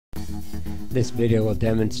This video will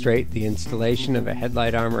demonstrate the installation of a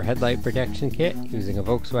Headlight Armor headlight protection kit using a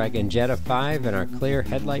Volkswagen Jetta V and our clear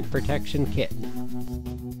headlight protection kit.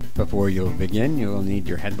 Before you'll begin, you will need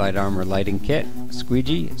your Headlight Armor lighting kit, a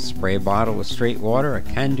squeegee, a spray bottle with straight water, a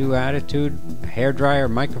can-do attitude, a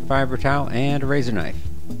hairdryer, microfiber towel, and a razor knife.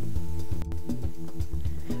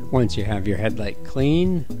 Once you have your headlight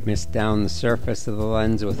clean, mist down the surface of the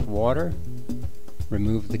lens with water,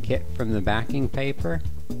 remove the kit from the backing paper,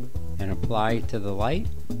 and apply to the light.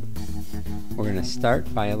 We're going to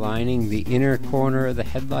start by aligning the inner corner of the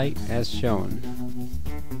headlight as shown.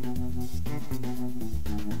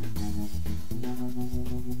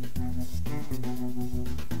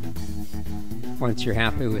 Once you're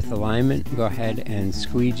happy with alignment, go ahead and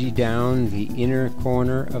squeegee down the inner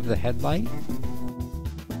corner of the headlight.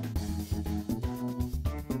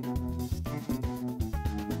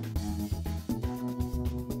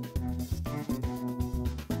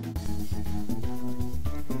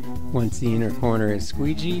 Once the inner corner is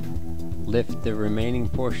squeegeed, lift the remaining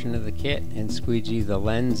portion of the kit and squeegee the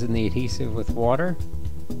lens and the adhesive with water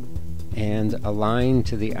and align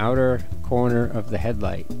to the outer corner of the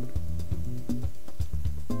headlight.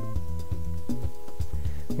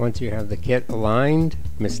 Once you have the kit aligned,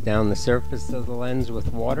 mist down the surface of the lens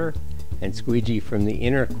with water and squeegee from the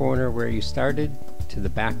inner corner where you started to the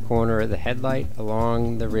back corner of the headlight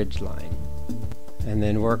along the ridge line. And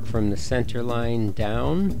then work from the center line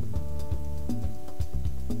down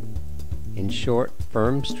in short,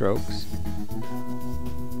 firm strokes.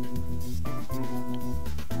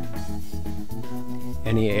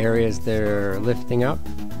 Any areas that are lifting up,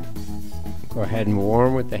 go ahead and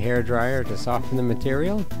warm with the hairdryer to soften the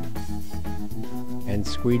material and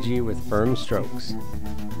squeegee with firm strokes.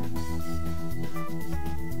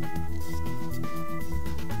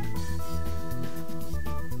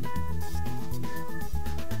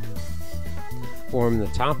 Warm the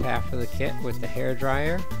top half of the kit with the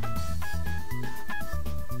hairdryer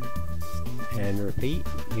and repeat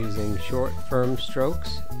using short, firm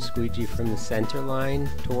strokes. Squeegee from the center line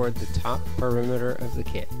toward the top perimeter of the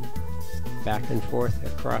kit. Back and forth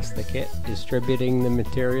across the kit, distributing the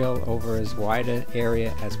material over as wide an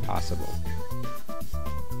area as possible.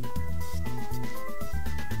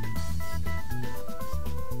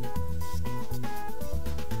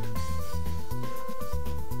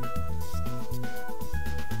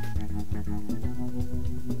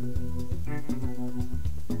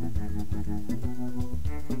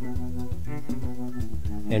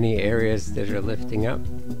 Any areas that are lifting up,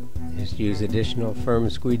 just use additional firm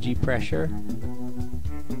squeegee pressure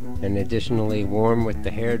and additionally warm with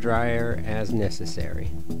the hairdryer as necessary.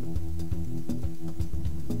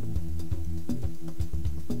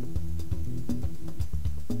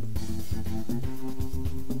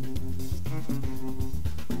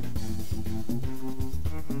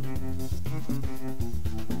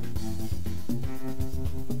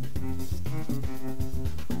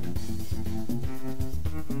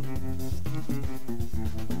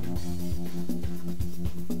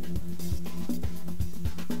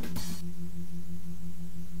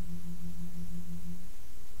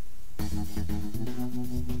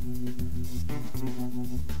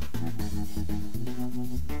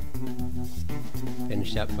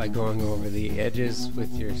 Finish up by going over the edges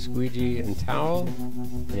with your squeegee and towel,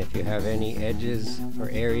 and if you have any edges or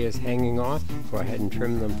areas hanging off, go ahead and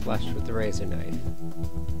trim them flush with the razor knife.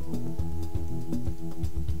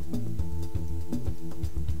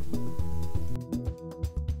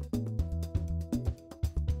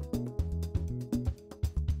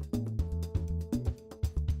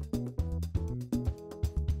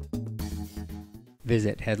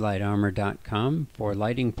 Visit HeadlightArmor.com for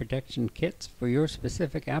lighting protection kits for your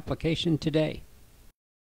specific application today.